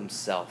into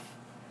himself.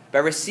 By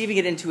receiving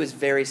it into his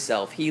very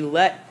self. He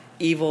let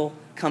evil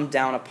come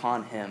down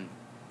upon him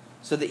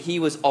so that he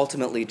was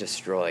ultimately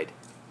destroyed.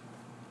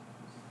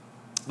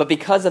 But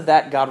because of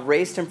that, God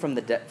raised him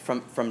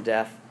from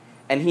death,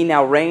 and he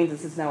now reigns.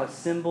 This is now a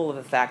symbol of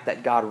the fact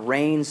that God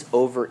reigns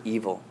over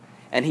evil.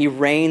 And he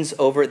reigns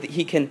over,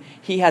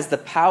 he has the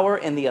power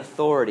and the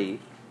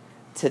authority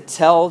to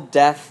tell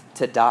death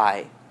to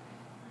die.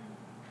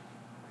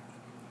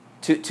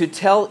 To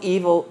tell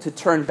evil to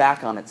turn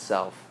back on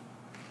itself.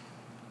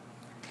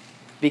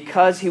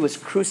 Because he was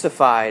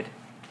crucified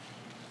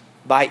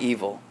by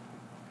evil.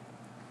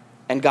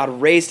 And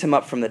God raised him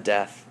up from the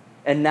death.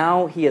 And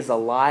now he is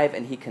alive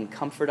and he can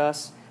comfort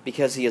us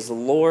because he is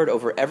Lord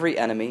over every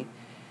enemy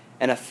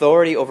and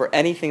authority over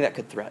anything that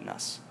could threaten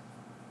us.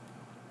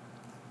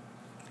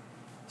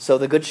 So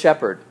the Good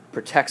Shepherd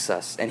protects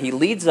us, and he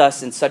leads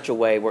us in such a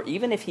way where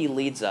even if he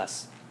leads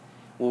us,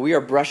 when we are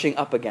brushing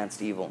up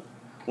against evil,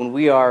 when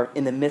we are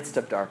in the midst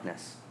of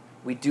darkness,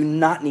 we do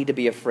not need to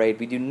be afraid.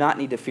 We do not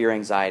need to fear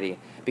anxiety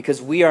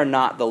because we are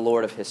not the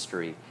Lord of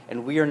history,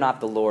 and we are not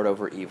the Lord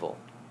over evil.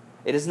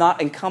 It is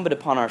not incumbent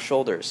upon our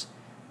shoulders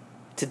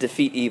to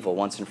defeat evil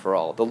once and for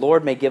all. The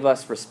Lord may give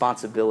us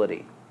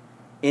responsibility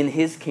in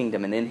his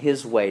kingdom and in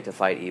his way to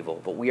fight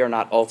evil, but we are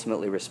not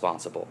ultimately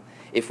responsible.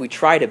 If we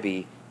try to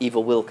be,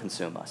 evil will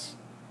consume us.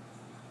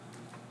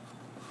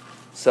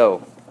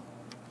 So,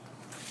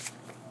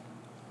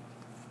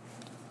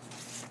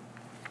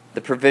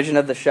 the provision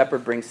of the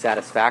shepherd brings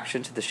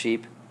satisfaction to the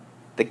sheep.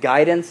 The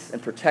guidance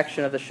and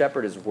protection of the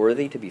shepherd is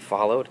worthy to be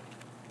followed.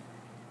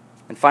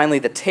 And finally,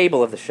 the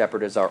table of the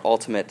shepherd is our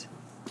ultimate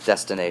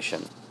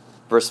destination.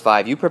 Verse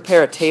 5, you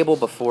prepare a table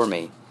before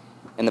me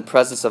in the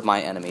presence of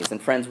my enemies.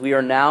 And friends, we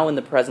are now in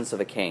the presence of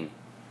a king.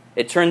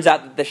 It turns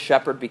out that this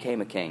shepherd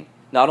became a king.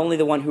 Not only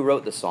the one who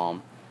wrote the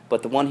psalm,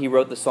 but the one he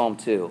wrote the psalm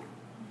to.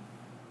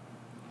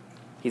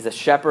 He's a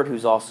shepherd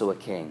who's also a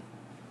king.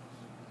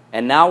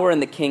 And now we're in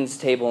the king's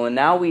table, and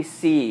now we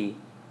see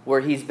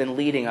where he's been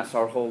leading us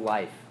our whole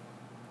life.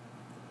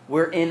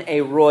 We're in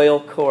a royal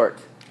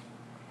court,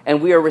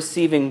 and we are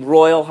receiving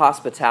royal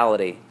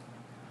hospitality.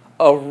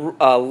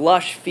 A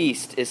lush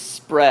feast is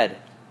spread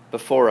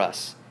before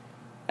us.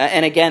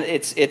 And again,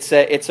 it's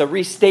a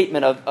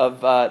restatement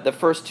of the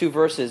first two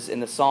verses in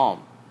the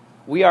psalm.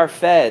 We are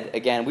fed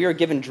again. We are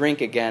given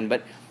drink again.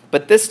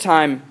 But this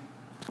time,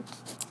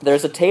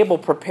 there's a table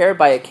prepared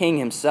by a king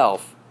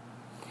himself.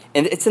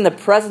 And it's in the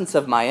presence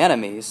of my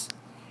enemies.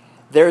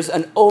 There's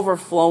an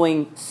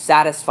overflowing,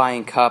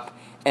 satisfying cup,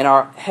 and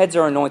our heads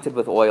are anointed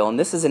with oil. And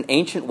this is an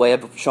ancient way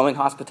of showing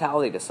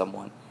hospitality to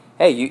someone.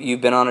 Hey,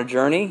 you've been on a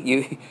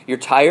journey. You're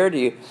tired.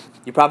 You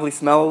probably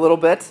smell a little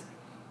bit.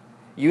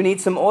 You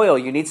need some oil.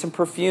 You need some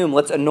perfume.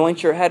 Let's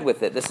anoint your head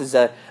with it. This is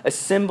a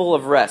symbol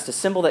of rest, a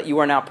symbol that you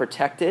are now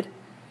protected.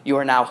 You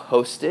are now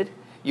hosted.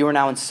 You are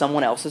now in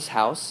someone else's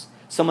house.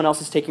 Someone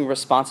else is taking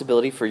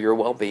responsibility for your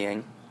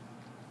well-being.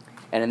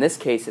 And in this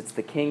case, it's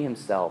the king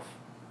himself.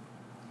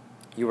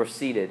 You are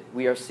seated.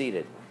 We are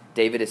seated.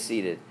 David is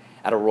seated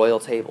at a royal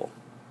table.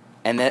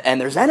 And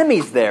there's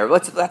enemies there.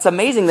 That's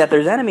amazing that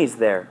there's enemies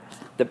there.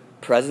 The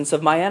presence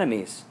of my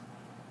enemies.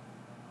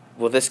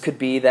 Well, this could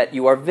be that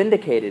you are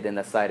vindicated in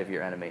the sight of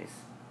your enemies.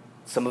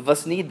 Some of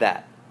us need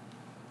that.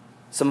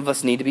 Some of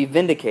us need to be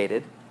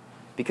vindicated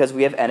because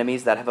we have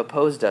enemies that have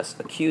opposed us,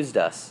 accused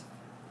us.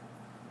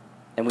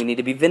 And we need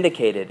to be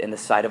vindicated in the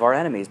sight of our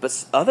enemies.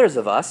 But others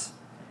of us,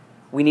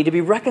 we need to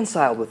be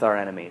reconciled with our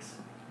enemies.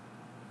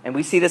 And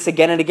we see this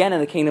again and again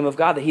in the kingdom of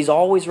God, that he's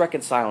always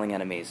reconciling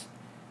enemies.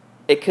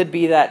 It could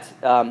be that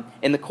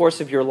in the course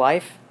of your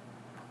life,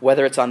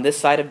 whether it's on this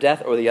side of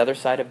death or the other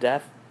side of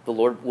death, the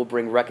Lord will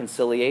bring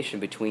reconciliation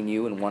between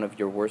you and one of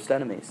your worst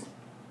enemies.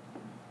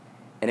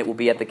 And it will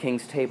be at the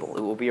king's table.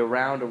 It will be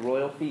around a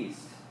royal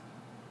feast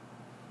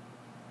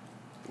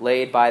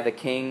laid by the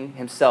king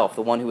himself,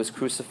 the one who was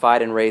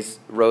crucified and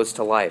rose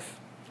to life.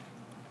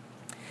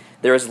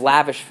 There is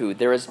lavish food.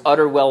 There is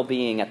utter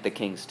well-being at the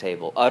king's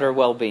table. Utter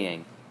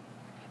well-being.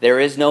 There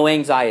is no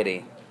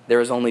anxiety. There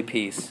is only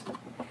peace.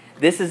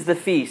 This is the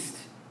feast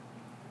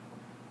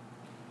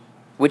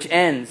which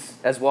ends,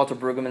 as Walter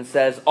Brueggemann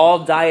says, all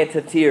diet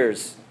of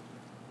tears.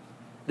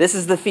 This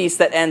is the feast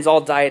that ends all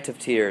diet of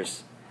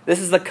tears. This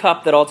is the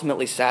cup that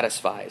ultimately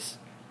satisfies.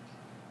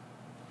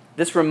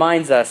 This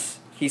reminds us,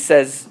 he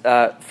says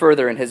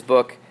further in his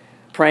book,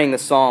 Praying the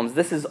Psalms,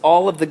 this is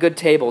all of the good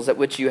tables at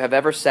which you have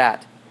ever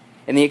sat,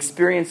 and the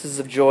experiences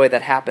of joy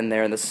that happen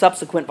there, and the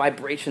subsequent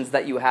vibrations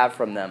that you have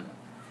from them.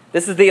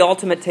 This is the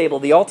ultimate table,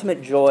 the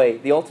ultimate joy,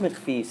 the ultimate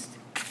feast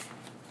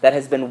that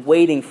has been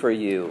waiting for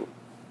you,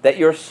 that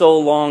your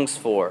soul longs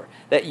for,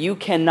 that you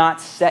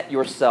cannot set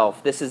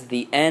yourself. This is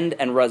the end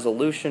and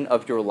resolution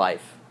of your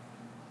life.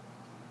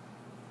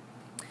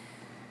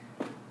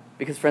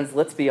 Because, friends,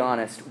 let's be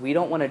honest, we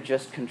don't want to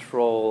just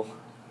control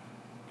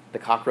the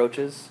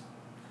cockroaches.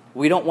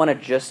 We don't want to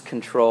just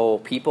control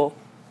people.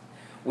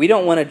 We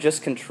don't want to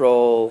just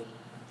control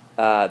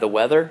the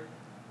weather.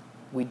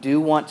 We do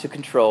want to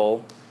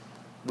control,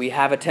 we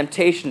have a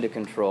temptation to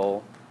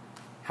control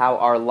how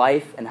our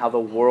life and how the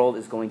world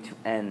is going to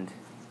end.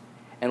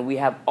 And we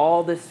have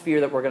all this fear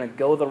that we're going to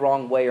go the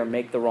wrong way or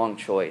make the wrong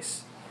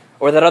choice,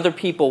 or that other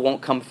people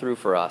won't come through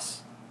for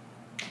us.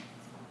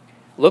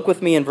 Look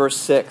with me in verse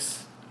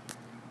 6.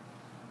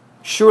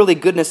 Surely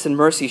goodness and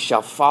mercy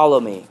shall follow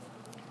me.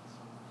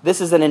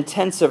 This is an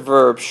intensive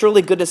verb.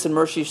 Surely goodness and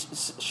mercy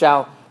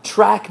shall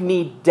track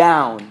me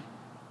down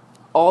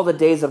all the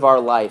days of our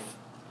life.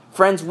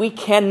 Friends, we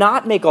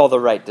cannot make all the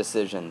right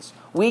decisions.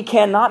 We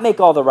cannot make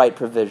all the right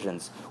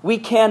provisions. We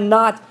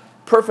cannot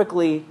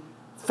perfectly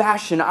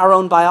fashion our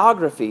own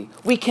biography.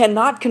 We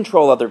cannot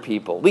control other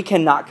people. We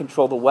cannot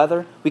control the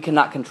weather. We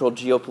cannot control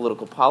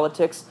geopolitical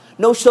politics.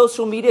 No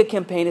social media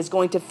campaign is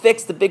going to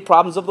fix the big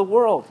problems of the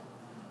world.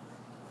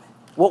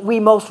 What we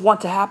most want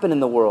to happen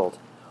in the world.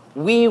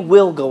 We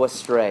will go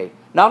astray.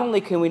 Not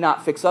only can we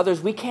not fix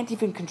others, we can't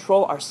even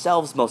control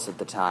ourselves most of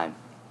the time.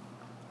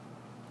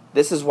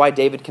 This is why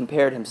David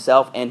compared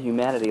himself and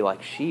humanity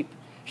like sheep.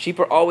 Sheep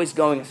are always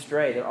going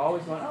astray. They're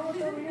always going, oh,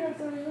 it's over here,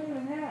 it's over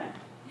here,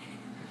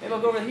 maybe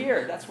I'll go over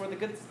here. That's where the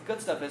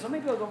good stuff is. Oh,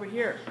 maybe I'll go over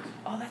here.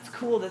 Oh, that's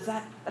cool. That's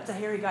a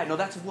hairy guy. No,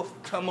 that's a wolf.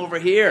 Come over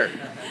here.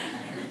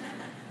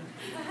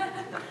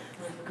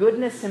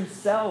 Goodness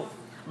himself,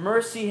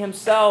 mercy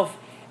himself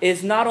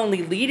is not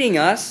only leading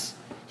us,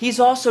 he's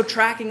also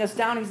tracking us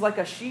down. He's like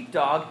a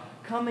sheepdog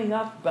coming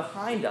up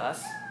behind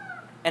us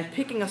and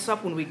picking us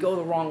up when we go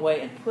the wrong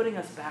way and putting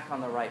us back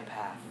on the right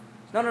path.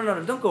 No,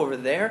 don't go over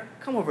there.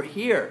 Come over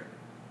here.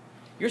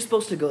 You're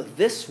supposed to go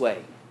this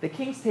way. The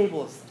king's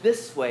table is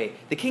this way.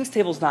 The king's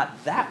table is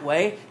not that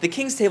way. The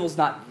king's table is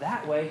not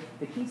that way.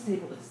 The king's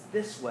table is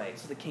this way.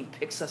 So the king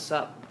picks us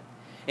up.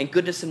 And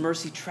goodness and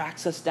mercy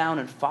tracks us down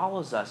and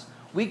follows us.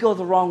 We go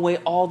the wrong way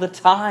all the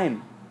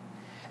time.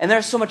 And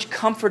there's so much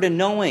comfort in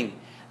knowing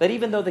that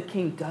even though the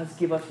king does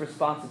give us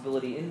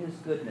responsibility in his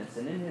goodness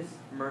and in his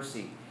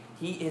mercy,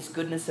 he is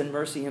goodness and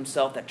mercy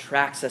himself that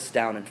tracks us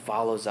down and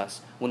follows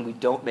us when we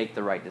don't make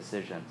the right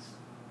decisions.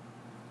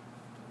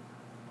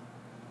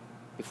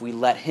 if we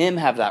let him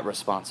have that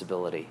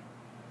responsibility,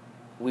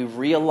 we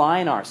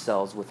realign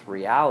ourselves with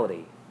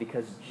reality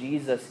because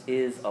Jesus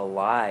is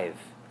alive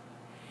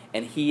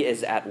and he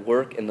is at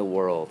work in the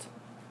world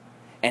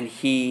and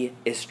he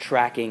is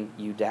tracking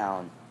you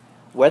down.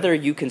 Whether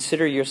you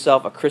consider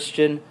yourself a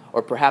Christian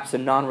or perhaps a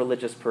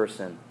non-religious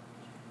person,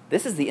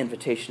 this is the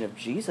invitation of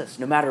Jesus.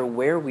 No matter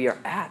where we are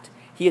at,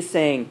 he is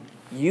saying,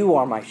 you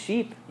are my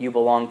sheep, you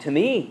belong to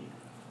me.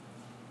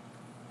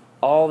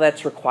 All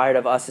that's required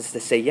of us is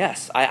to say,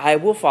 yes, I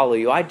will follow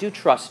you, I do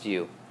trust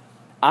you.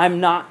 I'm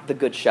not the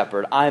good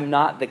shepherd. I'm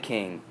not the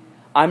king.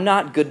 I'm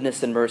not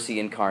goodness and mercy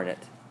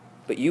incarnate.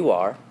 But you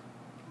are.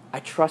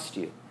 I trust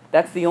you.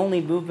 That's the only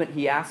movement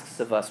he asks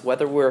of us,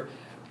 whether we're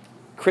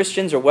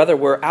Christians or whether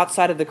we're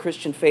outside of the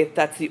Christian faith.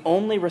 That's the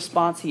only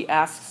response he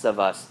asks of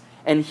us.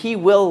 And he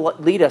will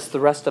lead us the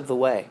rest of the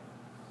way.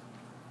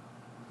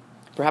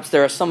 Perhaps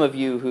there are some of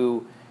you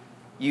who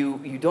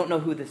you don't know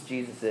who this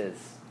Jesus is.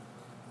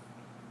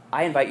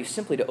 I invite you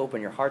simply to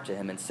open your heart to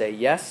him and say,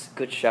 yes,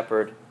 good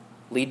shepherd,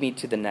 lead me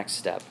to the next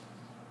step.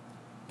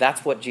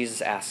 That's what Jesus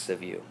asks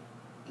of you.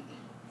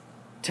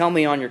 Tell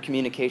me on your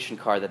communication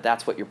card that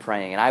that's what you're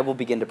praying, and I will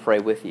begin to pray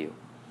with you.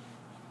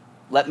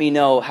 Let me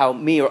know how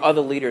me or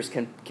other leaders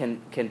can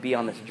be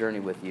on this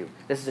journey with you.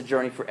 This is a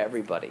journey for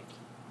everybody.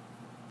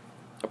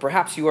 Or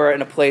perhaps you are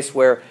in a place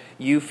where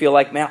you feel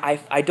like, man,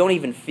 I don't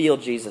even feel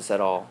Jesus at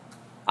all.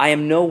 I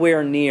am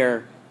nowhere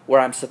near where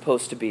I'm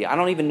supposed to be. I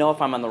don't even know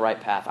if I'm on the right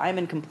path. I am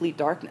in complete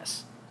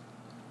darkness.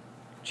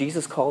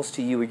 Jesus calls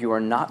to you. You are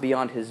not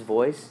beyond his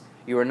voice.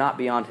 You are not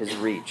beyond his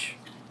reach.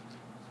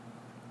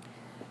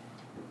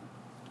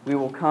 We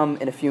will come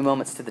in a few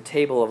moments to the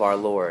table of our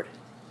Lord.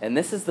 And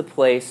this is the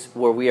place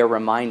where we are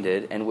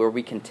reminded and where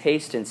we can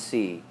taste and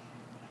see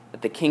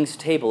that the King's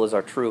table is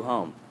our true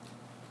home.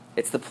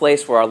 It's the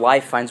place where our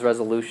life finds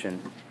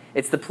resolution.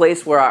 It's the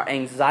place where our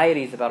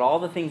anxieties about all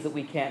the things that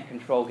we can't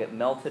control get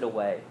melted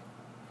away.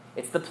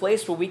 It's the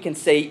place where we can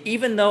say,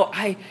 even though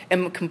I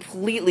am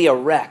completely a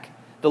wreck,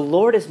 the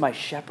Lord is my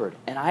shepherd,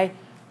 and I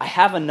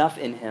have enough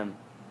in him.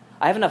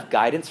 I have enough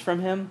guidance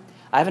from him.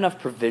 I have enough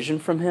provision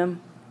from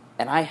him,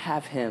 and I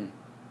have him.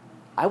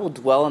 I will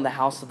dwell in the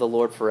house of the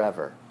Lord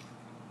forever.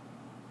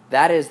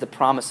 That is the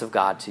promise of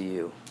God to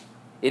you.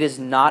 It is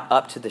not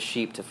up to the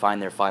sheep to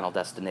find their final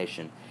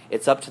destination.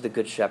 It's up to the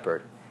good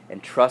shepherd,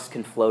 and trust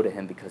can flow to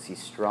him because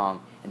he's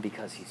strong and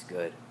because he's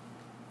good.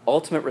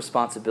 Ultimate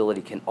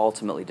responsibility can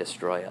ultimately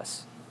destroy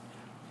us.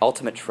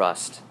 Ultimate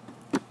trust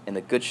in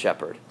the good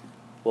shepherd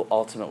will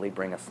ultimately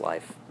bring us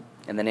life.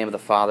 In the name of the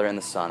Father, and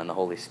the Son, and the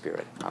Holy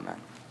Spirit.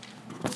 Amen.